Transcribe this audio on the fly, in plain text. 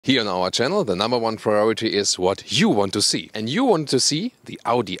Here on our channel, the #1 priority is what you want to see. And you want to see the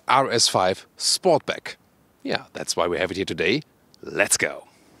Audi RS5 Sportback. Yeah, that's why we have it here today. Let's go!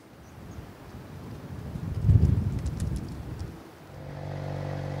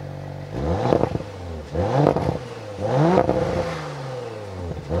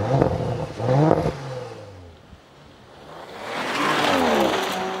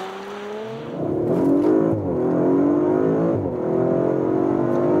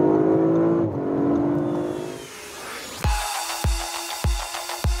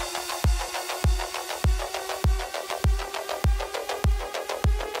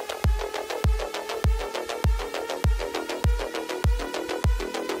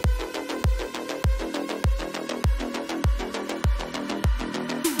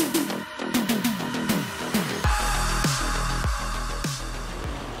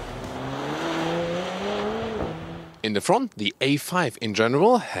 In the front, the A5 in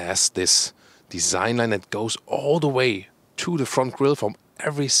general has this design line that goes all the way to the front grille from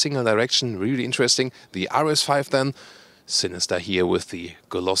every single direction. Really interesting. The RS5 then, sinister here with the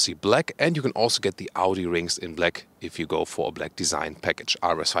glossy black, and you can also get the Audi rings in black if you go for a black design package.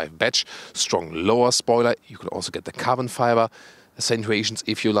 RS5 badge, strong lower spoiler. You can also get the carbon fiber accentuations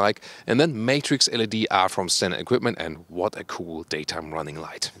if you like, and then matrix LED are from standard equipment, and what a cool daytime running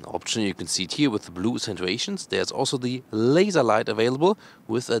light. An option you can see it here with the blue accentuations. There's also the laser light available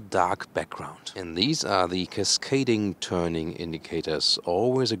with a dark background. And these are the cascading turning indicators.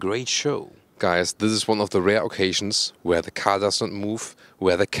 Always a great show. Guys, this is one of the rare occasions where the car does not move,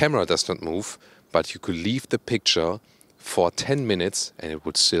 where the camera does not move, but you could leave the picture for 10 minutes and it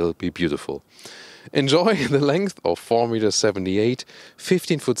would still be beautiful. Enjoy the length of 4.78 m,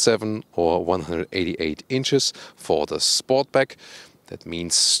 15'7" or 188 inches for the Sportback. That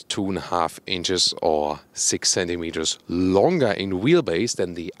means 2.5 inches or 6 centimeters longer in wheelbase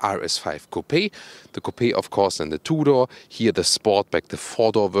than the RS5 Coupe. The Coupe, of course, and the two-door. Here the Sportback, the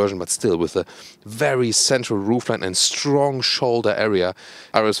four-door version, but still with a very central roofline and strong shoulder area.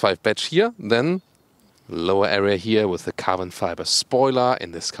 RS5 badge here, then lower area here with the carbon fiber spoiler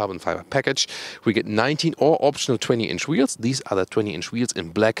in this carbon fiber package. We get 19 or optional 20-inch wheels. These are the 20-inch wheels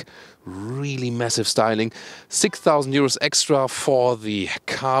in black. Really massive styling. 6,000 euros extra for the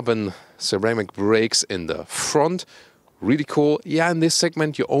carbon ceramic brakes in the front. Really cool. Yeah, in this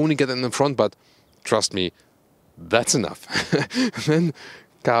segment you only get it in the front, but trust me, that's enough. Then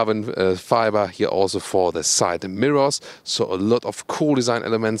carbon fiber here also for the side mirrors. So a lot of cool design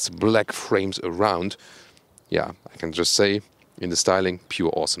elements, black frames around. Yeah, I can just say, in the styling,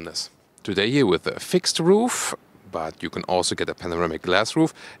 pure awesomeness. Today here with a fixed roof, but you can also get a panoramic glass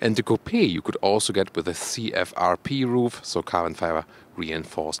roof. And the Coupe you could also get with a CFRP roof, so carbon fiber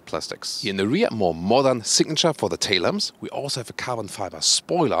reinforced plastics. Here in the rear, more modern signature for the tail lamps. We also have a carbon fiber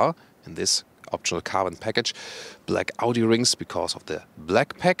spoiler in this optional carbon package. Black Audi rings because of the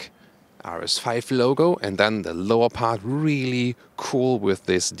black pack. RS5 logo, and then the lower part really cool with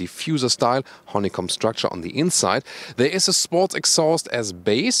this diffuser style honeycomb structure on the inside. There is a sports exhaust as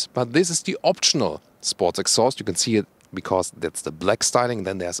base, but this is the optional sports exhaust. You can see it because that's the black styling.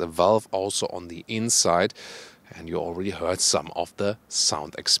 Then there's a valve also on the inside, and you already heard some of the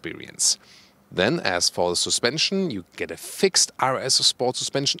sound experience. Then, as for the suspension, you get a fixed RS Sport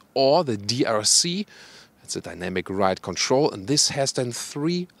suspension or the DRC. It's a dynamic ride control, and this has then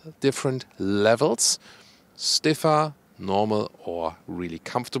 3 different levels: stiffer, normal, or really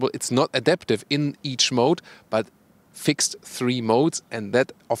comfortable. It's not adaptive in each mode, but fixed 3 modes, and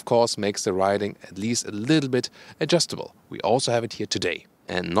that of course makes the riding at least a little bit adjustable. We also have it here today.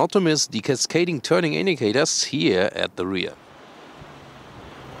 And not to miss the cascading turning indicators here at the rear.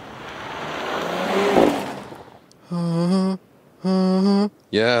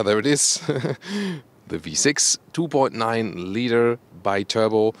 Yeah, there it is. The V6, 2.9 liter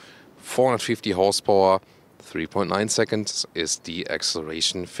bi-turbo, 450 horsepower, 3.9 seconds is the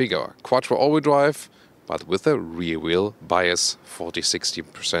acceleration figure. Quattro all-wheel drive, but with a rear-wheel bias.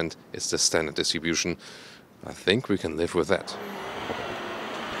 40-60% is the standard distribution. I think we can live with that.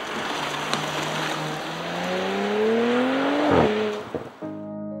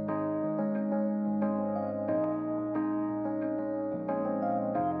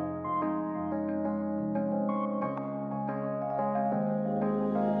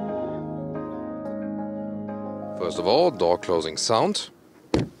 First of all, door closing sound.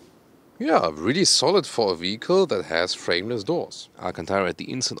 Yeah, really solid for a vehicle that has frameless doors. Alcantara at the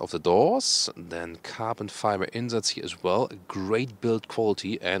inside of the doors, then carbon fiber inserts here as well. Great build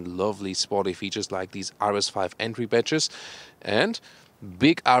quality and lovely sporty features like these RS5 entry badges. And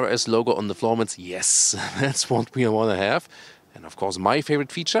big RS logo on the floor mats. Yes, that's what we want to have. And of course, my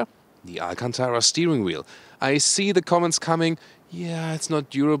favorite feature, the Alcantara steering wheel. I see the comments coming, yeah, it's not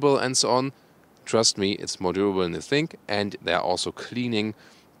durable and so on. Trust me, it's more durable than you think. And there are also cleaning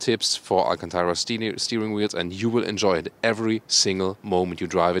tips for Alcantara steering wheels, and you will enjoy it every single moment you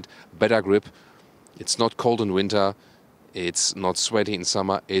drive it. Better grip. It's not cold in winter. It's not sweaty in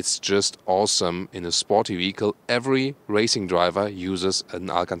summer. It's just awesome in a sporty vehicle. Every racing driver uses an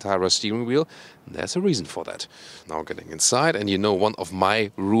Alcantara steering wheel. There's a reason for that. Now getting inside, and you know one of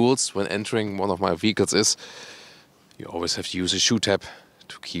my rules when entering one of my vehicles is you always have to use a shoe tap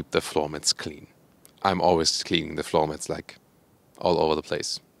to keep the floor mats clean. I'm always cleaning the floor mats like all over the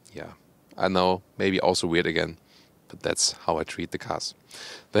place. Yeah, I know, maybe also weird again, but that's how I treat the cars.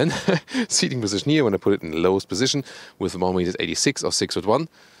 Then, seating position here, when I put it in the lowest position with thermometer 86 or 6'1",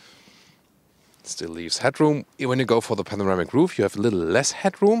 still leaves headroom. When you go for the panoramic roof, you have a little less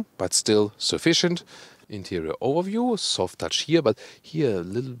headroom, but still sufficient. Interior overview, soft touch here, but here a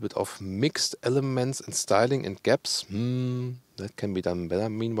little bit of mixed elements and styling and gaps. That can be done better,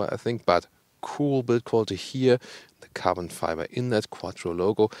 meanwhile, I think, but cool build quality here. The carbon fiber inlet, Quattro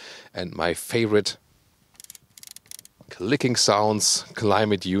logo, and my favorite clicking sounds,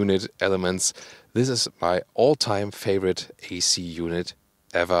 climate unit elements. This is my all-time favorite AC unit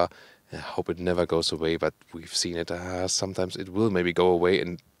ever. I hope it never goes away, but we've seen it. Sometimes it will maybe go away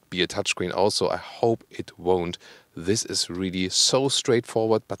and be a touchscreen also. I hope it won't. This is really so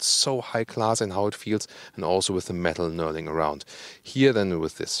straightforward, but so high class in how it feels, and also with the metal knurling around. Here then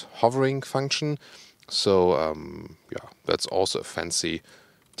with this hovering function. So yeah, that's also a fancy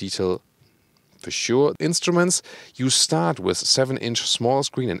detail for sure. Instruments, you start with 7-inch small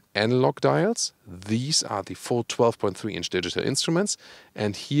screen and analog dials. These are the full 12.3-inch digital instruments.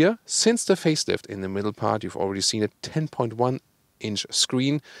 And here, since the facelift in the middle part, you've already seen a 10.1-inch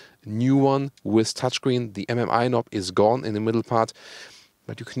screen, new one with touchscreen. The MMI knob is gone in the middle part,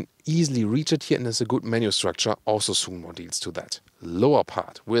 but you can easily reach it here, and there's a good menu structure. Also soon more deals to that. Lower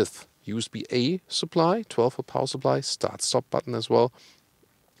part with USB-A supply, 12-volt power supply, start-stop button as well.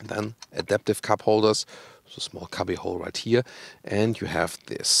 And then adaptive cup holders, so a small cubby hole right here. And you have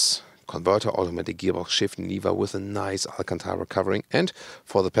this converter automatic gearbox shifting lever with a nice Alcantara covering. And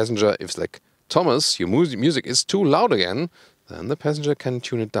for the passenger, if it's like, Thomas, your music is too loud again, then the passenger can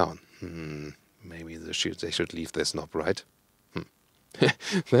tune it down. Maybe they should leave this knob, right?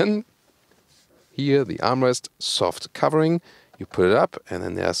 Then here the armrest, soft covering. You put it up, and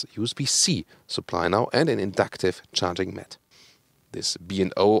then there's USB-C supply now and an inductive charging mat. This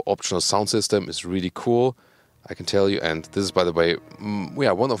B&O optional sound system is really cool, I can tell you. And this is, by the way,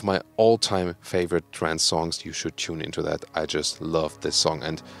 one of my all-time favorite trance songs. You should tune into that. I just love this song,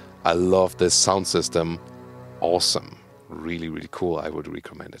 and I love this sound system. Awesome. Really, really cool. I would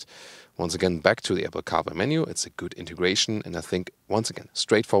recommend it. Once again, back to the Apple CarPlay menu. It's a good integration, and I think, once again,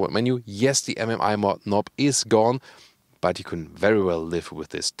 straightforward menu. Yes, the MMI knob is gone, but you can very well live with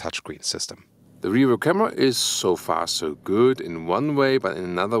this touchscreen system. The rear view camera is so far so good in one way, but in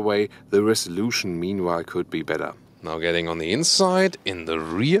another way, the resolution meanwhile could be better. Now getting on the inside, in the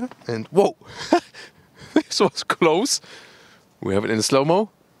rear, and whoa, this was close. We have it in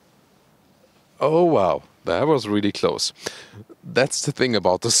slow-mo. Oh wow, that was really close. That's the thing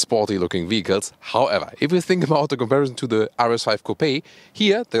about the sporty looking vehicles. However, if you think about the comparison to the RS5 Coupe,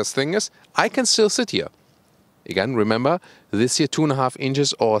 here, this thing is, I can still sit here. Again, remember, this here 2.5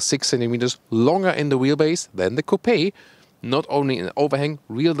 inches or 6 centimeters longer in the wheelbase than the Coupe. Not only in overhang,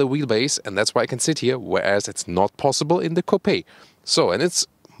 real the wheelbase, and that's why I can sit here, whereas it's not possible in the Coupe. So, and it's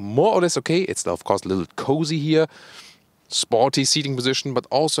more or less okay. It's of course a little cozy here, sporty seating position, but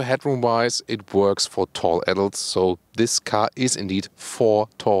also headroom-wise, it works for tall adults. So this car is indeed for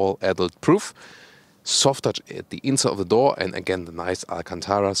tall adult proof. Soft touch at the inside of the door, and again the nice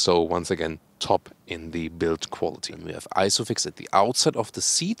Alcantara. So once again, top in the build quality. And we have Isofix at the outside of the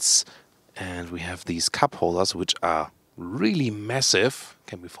seats, and we have these cup holders which are really massive,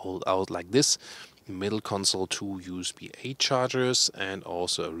 can be folded out like this. Middle console, 2 USB-A chargers, and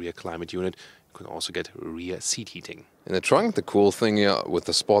also a rear climate unit. You can also get rear seat heating. In the trunk, the cool thing here with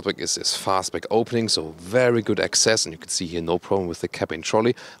the Sportback is this fastback opening, so very good access, and you can see here no problem with the cabin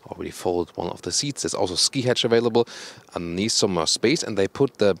trolley. Already folded one of the seats. There's also ski hatch available. Underneath some more space, and they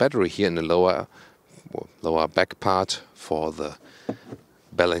put the battery here in the lower back part for the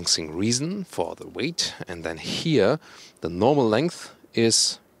balancing reason, for the weight. And then here, the normal length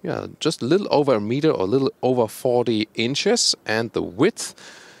is just a little over a meter or a little over 40 inches, and the width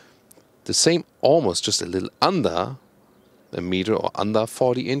the same, almost just a little under a meter or under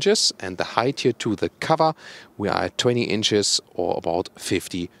 40 inches, and the height here to the cover, we are at 20 inches or about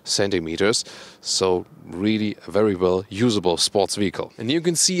 50 centimeters. So really a very well usable sports vehicle. And you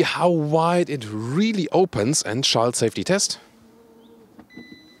can see how wide it really opens. And child safety test.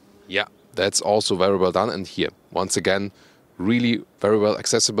 Yeah, that's also very well done. And here, once again, really very well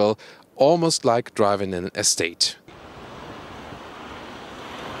accessible, almost like driving in an estate.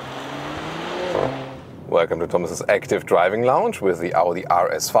 Welcome to Thomas's Active Driving Lounge with the Audi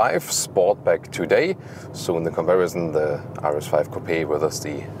RS5 Sportback today. Soon the comparison, the RS5 Coupe versus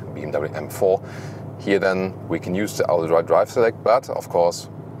the BMW M4. Here then we can use the Audi Drive Select, but of course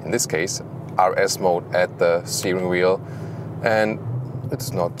in this case RS mode at the steering wheel, and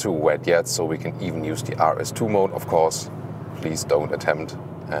it's not too wet yet, so we can even use the RS2 mode. Of course, please don't attempt,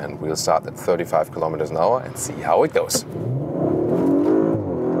 and we'll start at 35 kilometers an hour and see how it goes.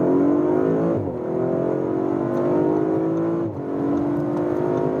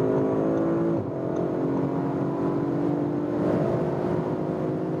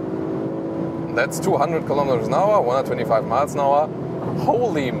 That's 200 kilometers an hour, 125 miles an hour.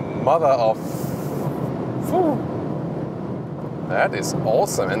 Holy mother of... Whew. That is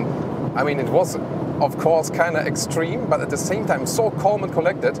awesome. And I mean, it was of course kind of extreme, but at the same time so calm and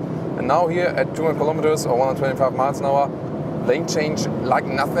collected. And now here at 200 kilometers or 125 miles an hour, lane change like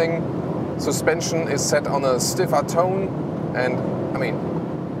nothing. Suspension is set on a stiffer tone. And I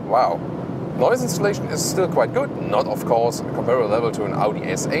mean, wow. Noise installation is still quite good. Not, of course, a comparable level to an Audi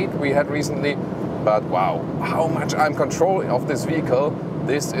S8 we had recently. But wow, how much I'm controlling of this vehicle.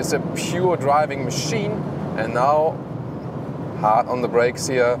 This is a pure driving machine. And now, hard on the brakes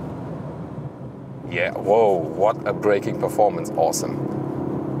here. Yeah, whoa, what a braking performance,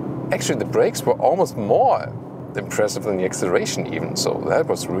 awesome. Actually, the brakes were almost more impressive than the acceleration even, so that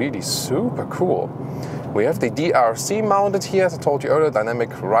was really super cool. We have the DRC mounted here, as I told you earlier, dynamic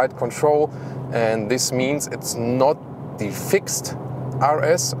ride control, and this means it's not the fixed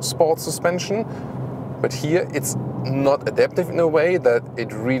RS sports suspension, but here it's not adaptive in a way that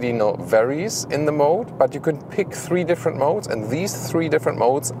it really varies in the mode, but you can pick 3 different modes, and these 3 different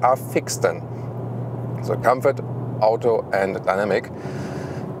modes are fixed then. So comfort, auto and dynamic.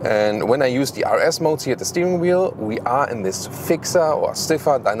 And when I use the RS modes here at the steering wheel, we are in this fixer or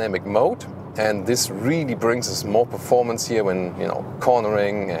stiffer dynamic mode. And this really brings us more performance here when,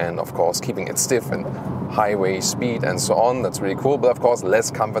 cornering and of course keeping it stiff and highway speed and so on. That's really cool, but of course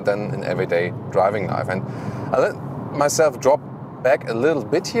less comfort than in everyday driving life. And I let myself drop back a little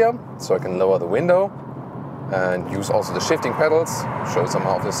bit here so I can lower the window and use also the shifting pedals, show some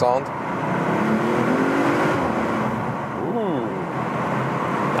of the sound.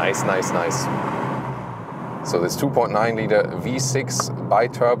 Nice, nice, nice. So this 2.9 liter V6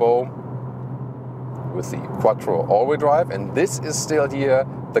 bi-turbo with the Quattro all-wheel drive, and this is still here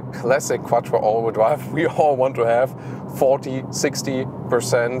the classic Quattro all-wheel drive we all want to have.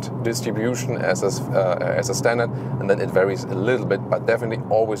 40-60% distribution as a standard, and then it varies a little bit, but definitely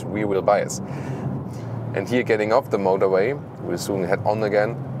always rear-wheel bias. And here, getting off the motorway, we'll soon head on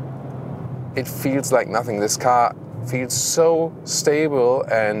again. It feels like nothing. This car feels so stable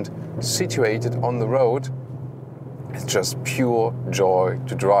and situated on the road. It's just pure joy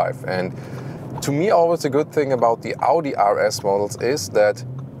to drive. And to me, always a good thing about the Audi RS models is that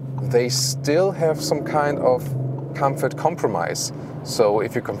they still have some kind of comfort compromise. So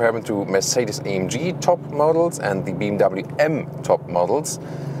if you compare them to Mercedes AMG top models and the BMW M top models,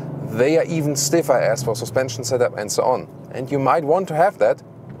 they are even stiffer as for suspension setup and so on. And you might want to have that,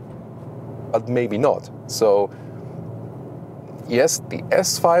 but maybe not. So yes, the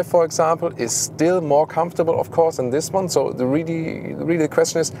S5, for example, is still more comfortable, of course, than this one. So the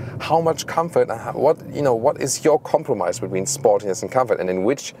question is, how much comfort? What is your compromise between sportiness and comfort, and in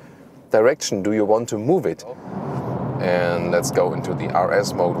which direction do you want to move it? And let's go into the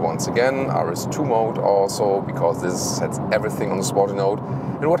RS mode once again, RS2 mode also, because this sets everything on the sporty mode.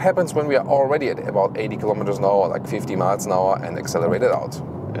 And what happens when we are already at about 80 kilometers an hour, like 50 miles an hour, and accelerate it out?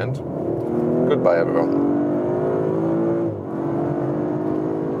 And goodbye, everyone.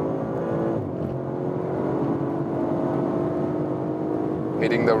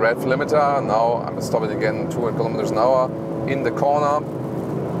 Hitting the red limiter, now I'm stopping again 200 kilometers an hour in the corner.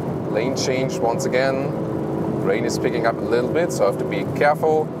 Lane change once again. Rain is picking up a little bit, so I have to be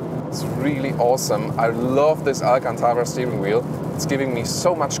careful. It's really awesome. I love this Alcantara steering wheel. It's giving me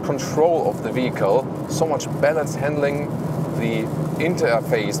so much control of the vehicle, so much balance handling. The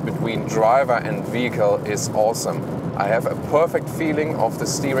interface between driver and vehicle is awesome. I have a perfect feeling of the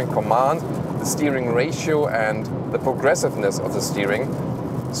steering command, the steering ratio and the progressiveness of the steering.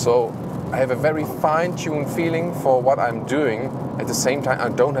 So I have a very fine-tuned feeling for what I'm doing. At the same time, I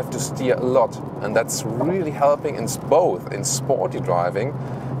don't have to steer a lot. And that's really helping in both in sporty driving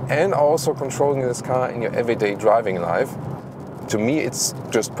and also controlling this car in your everyday driving life. To me, it's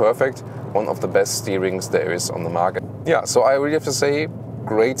just perfect. One of the best steerings there is on the market. Yeah, so I really have to say,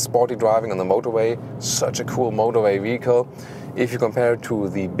 great sporty driving on the motorway. Such a cool motorway vehicle. If you compare it to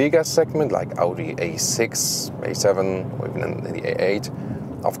the bigger segment like Audi A6, A7, or even the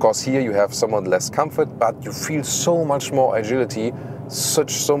A8, of course here you have somewhat less comfort, but you feel so much more agility,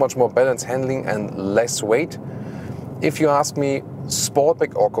 so much more balance handling and less weight. If you ask me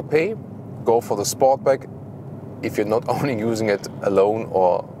Sportback or Coupe, go for the Sportback. If you're not only using it alone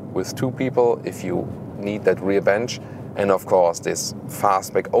or with two people, if you need that rear bench. And of course this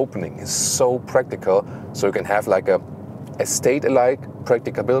fastback opening is so practical, so you can have like a estate-alike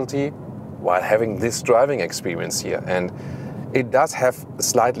practicability while having this driving experience here. And it does have a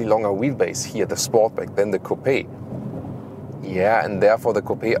slightly longer wheelbase here, the Sportback, than the Coupe. Yeah, and therefore the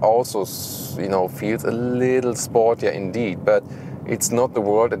Coupe also, feels a little sportier indeed, but it's not the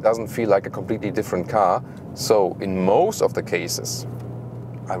world. It doesn't feel like a completely different car. So in most of the cases,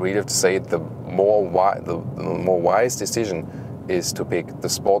 I really have to say the more wise decision is to pick the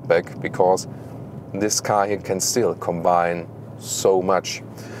Sportback, because this car here can still combine so much.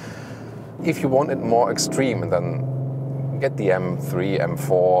 If you want it more extreme, then get the M3,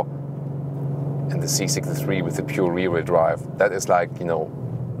 M4 and the C63 with the pure rear-wheel drive. That is like,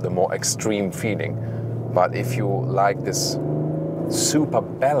 the more extreme feeling. But if you like this super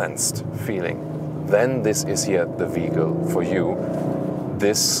balanced feeling, then this is here the vehicle for you.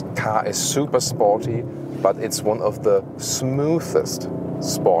 This car is super sporty, but it's one of the smoothest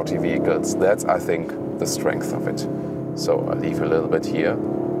sporty vehicles. That's, I think, the strength of it. So I'll leave you a little bit here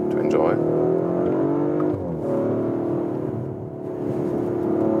to enjoy.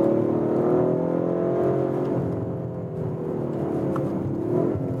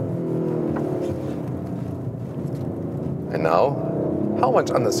 And now, how much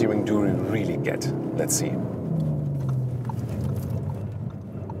understeering do we really get? Let's see.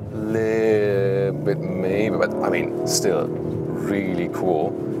 Little bit maybe, but I mean, still really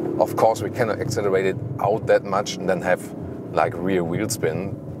cool. Of course, we cannot accelerate it out that much and then have like rear wheel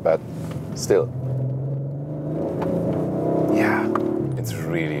spin, but still. Yeah, it's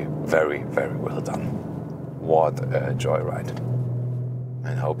really very, very well done. What a joyride. And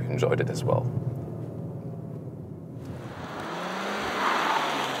I hope you enjoyed it as well.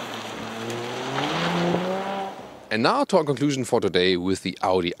 And now to our conclusion for today with the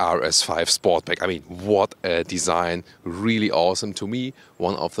Audi RS5 Sportback. I mean, what a design, really awesome. To me,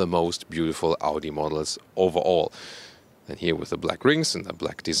 one of the most beautiful Audi models overall. And here with the black rings and the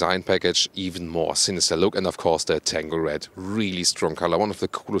black design package, even more sinister look, and of course the Tango Red, really strong color, one of the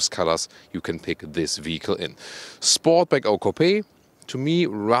coolest colors you can pick this vehicle in. Sportback or Coupe? To me,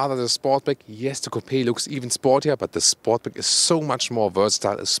 rather the Sportback. Yes, the Coupe looks even sportier, but the Sportback is so much more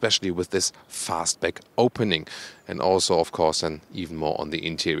versatile, especially with this fastback opening. And also, of course, and even more on the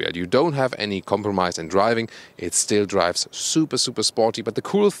interior. You don't have any compromise in driving. It still drives super, super sporty. But the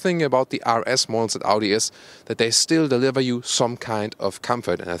cool thing about the RS models at Audi is that they still deliver you some kind of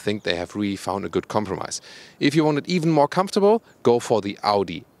comfort. And I think they have really found a good compromise. If you want it even more comfortable, go for the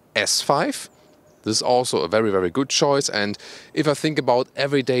Audi S5. This is also a very, very good choice, and if I think about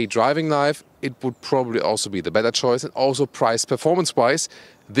everyday driving life, it would probably also be the better choice, and also price performance-wise.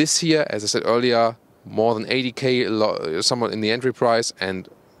 This here, as I said earlier, more than 80k somewhat in the entry price, and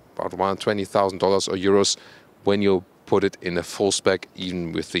about around $20,000 or euros when you put it in a full spec,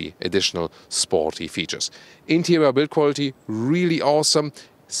 even with the additional sporty features. Interior build quality, really awesome.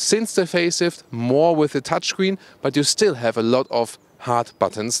 Since the facelift, more with the touchscreen, but you still have a lot of hard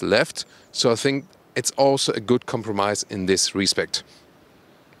buttons left, so I think it's also a good compromise in this respect.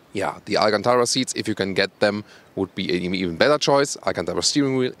 Yeah, the Alcantara seats, if you can get them, would be an even better choice. Alcantara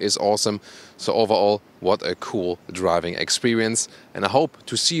steering wheel is awesome. So overall, what a cool driving experience. And I hope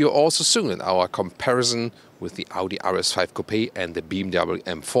to see you also soon in our comparison with the Audi RS5 Coupe and the BMW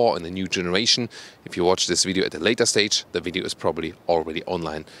M4 in the new generation. If you watch this video at a later stage, the video is probably already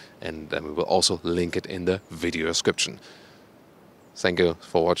online, and then we will also link it in the video description. Thank you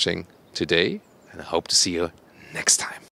for watching today, and I hope to see you next time.